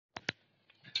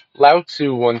Lao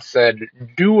Tzu once said,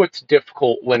 "Do what's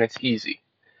difficult when it's easy."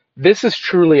 This is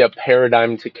truly a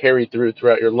paradigm to carry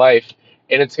throughout your life,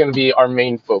 and it's going to be our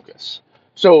main focus.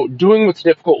 So, doing what's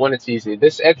difficult when it's easy.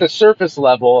 This, at the surface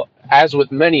level, as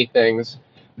with many things,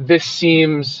 this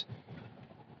seems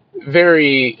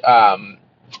very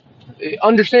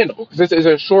understandable because this is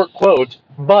a short quote,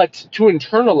 but to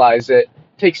internalize it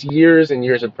takes years and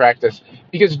years of practice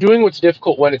because doing what's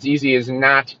difficult when it's easy is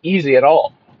not easy at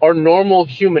all. Our normal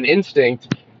human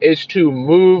instinct is to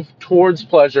move towards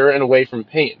pleasure and away from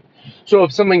pain. So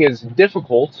if something is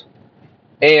difficult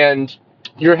and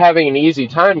you're having an easy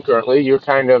time currently,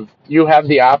 you have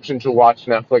the option to watch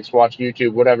Netflix, watch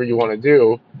YouTube, whatever you want to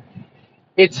do.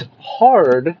 It's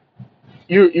hard,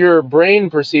 your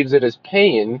brain perceives it as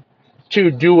pain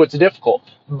to do what's difficult.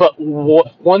 But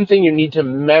one thing you need to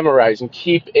memorize and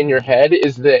keep in your head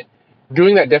is that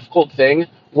doing that difficult thing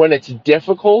when it's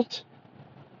difficult,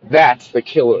 that's the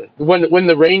killer. When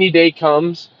the rainy day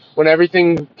comes, when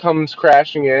everything comes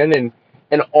crashing in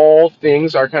and all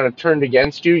things are kind of turned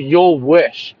against you, you'll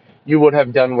wish you would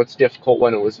have done what's difficult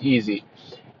when it was easy.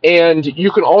 And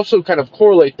you can also kind of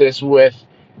correlate this with,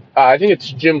 I think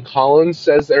it's Jim Collins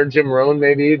says there, Jim Rohn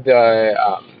maybe,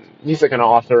 he's like an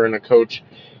author and a coach.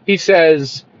 He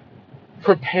says,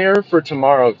 prepare for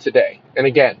tomorrow today. And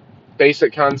again,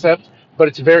 basic concept, but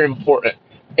it's very important.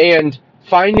 And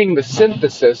finding the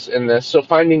synthesis in this, so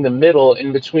finding the middle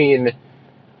in between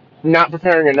not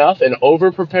preparing enough and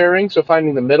over preparing, so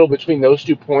finding the middle between those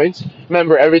 2 points.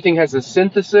 Remember, everything has a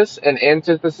synthesis and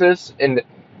antithesis and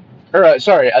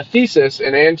a thesis,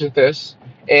 an antithesis,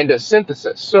 and a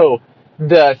synthesis. So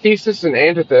the thesis and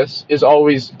antithesis is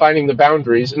always finding the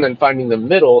boundaries, and then finding the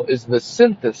middle is the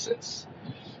synthesis.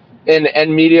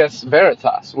 And medias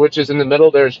veritas, which is in the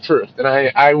middle, there's truth. And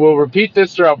I will repeat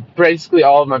this throughout basically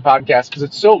all of my podcasts because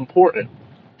it's so important.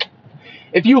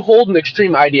 If you hold an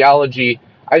extreme ideology,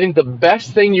 I think the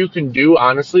best thing you can do,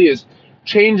 honestly, is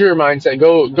change your mindset.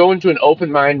 Go into an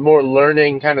open mind, more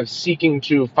learning, kind of seeking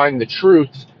to find the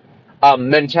truth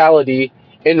mentality,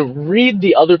 and read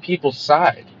the other people's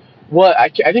side. I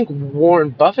think Warren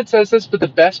Buffett says this, but the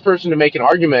best person to make an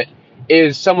argument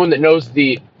is someone that knows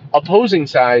the opposing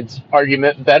side's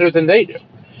argument better than they do.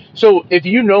 So if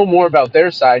you know more about their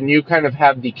side and you kind of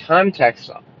have the context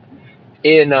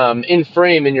in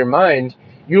frame in your mind,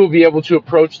 you will be able to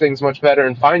approach things much better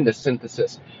and find the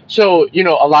synthesis. So,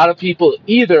 a lot of people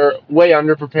either way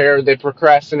underprepare, they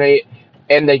procrastinate,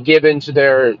 and they give into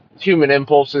their human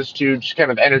impulses to just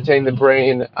kind of entertain the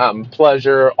brain,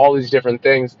 pleasure, all these different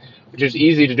things, which is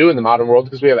easy to do in the modern world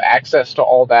because we have access to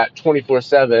all that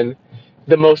 24/7,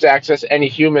 the most access any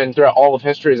human throughout all of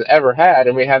history has ever had,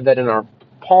 and we have that in our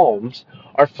palms.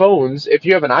 Our phones, if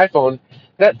you have an iPhone,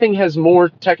 that thing has more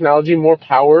technology, more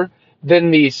power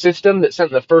than the system that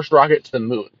sent the first rocket to the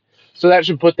moon. So that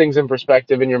should put things in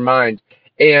perspective in your mind.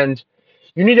 And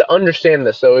you need to understand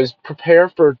this, though, is prepare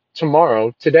for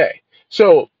tomorrow, today.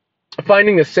 So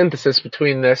finding the synthesis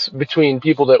between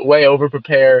people that way over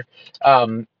prepare,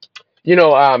 I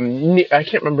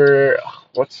can't remember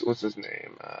what's his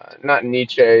name. Not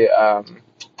Nietzsche. I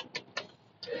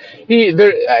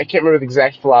can't remember the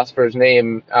exact philosopher's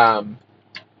name.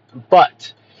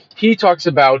 But he talks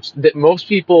about that most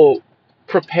people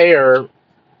prepare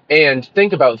and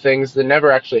think about things that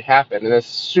never actually happen, and that's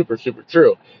super, super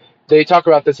true. They talk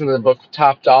about this in the book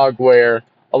Top Dog, where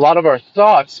a lot of our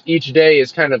thoughts each day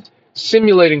is kind of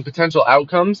simulating potential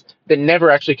outcomes that never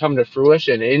actually come to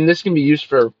fruition. And this can be used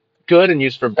for good and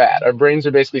used for bad. Our brains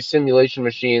are basically simulation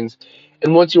machines.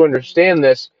 And once you understand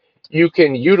this, you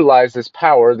can utilize this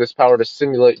power to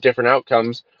simulate different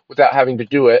outcomes without having to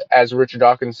do it. As Richard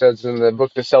Dawkins says in the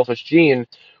book The Selfish Gene,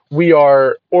 we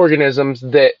are organisms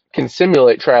that can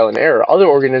simulate trial and error. Other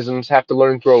organisms have to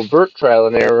learn through overt trial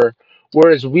and error,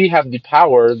 whereas we have the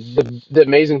power. The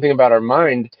amazing thing about our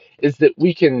mind is that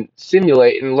we can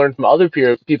simulate and learn from other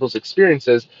people's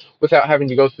experiences without having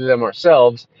to go through them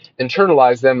ourselves,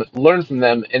 internalize them, learn from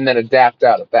them, and then adapt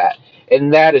out of that.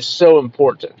 And that is so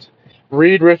important.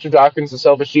 Read Richard Dawkins' The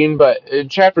Selfish Gene, but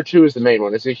chapter 2 is the main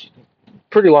one. It's a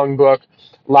pretty long book,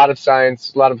 a lot of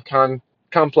science, a lot of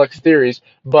complex theories,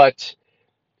 but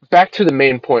back to the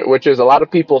main point, which is a lot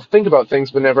of people think about things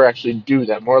but never actually do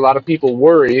them, or a lot of people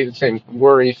worry, the same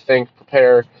worry, think,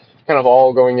 prepare, kind of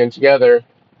all going in together.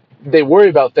 They worry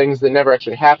about things that never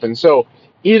actually happen. So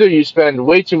either you spend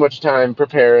way too much time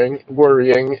preparing,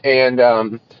 worrying,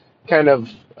 and kind of,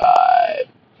 I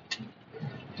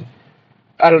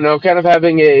don't know, kind of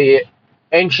having a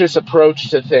anxious approach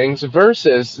to things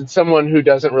versus someone who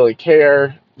doesn't really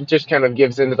care just kind of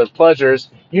gives into their pleasures.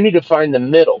 You need to find the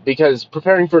middle because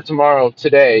preparing for tomorrow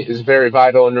today is very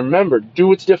vital. And remember, do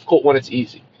what's difficult when it's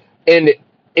easy. And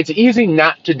it's easy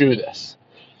not to do this.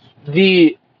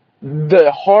 The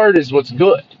hard is what's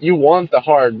good. You want the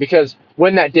hard because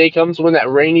when that day comes, when that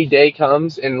rainy day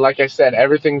comes, and like I said,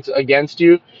 everything's against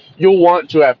you, you'll want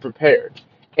to have prepared.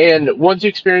 And once you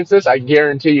experience this, I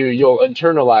guarantee you, you'll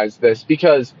internalize this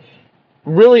because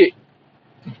really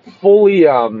fully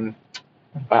uh,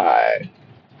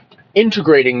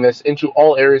 integrating this into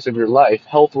all areas of your life,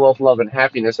 health, wealth, love, and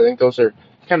happiness. I think those are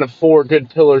kind of four good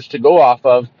pillars to go off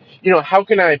of. How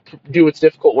can I do what's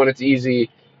difficult when it's easy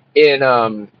in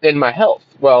my health?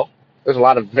 Well, there's a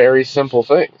lot of very simple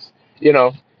things. You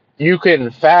know, you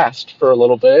can fast for a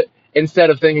little bit instead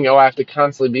of thinking, oh, I have to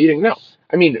constantly be eating. No,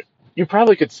 I mean, you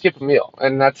probably could skip a meal,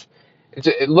 and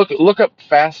look up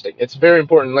fasting. It's very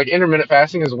important. Like intermittent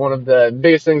fasting is one of the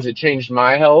biggest things that changed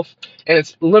my health, and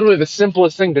it's literally the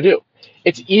simplest thing to do.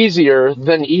 It's easier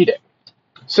than eating.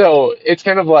 So it's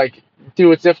kind of like do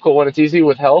what's difficult when it's easy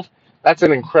with health. That's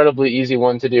an incredibly easy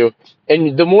one to do.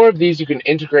 And the more of these you can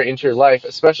integrate into your life,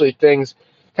 especially things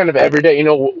kind of every day,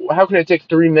 how can I take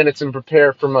 3 minutes and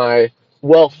prepare for my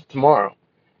wealth tomorrow?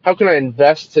 How can I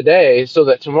invest today so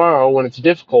that tomorrow, when it's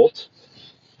difficult,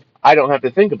 I don't have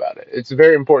to think about it? It's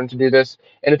very important to do this.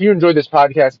 And if you enjoyed this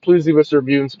podcast, please leave us a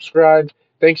review and subscribe.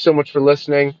 Thanks so much for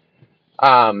listening.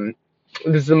 Um,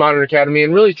 this is the Modern Academy,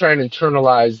 and really try and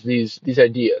internalize these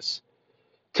ideas.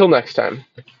 Till next time.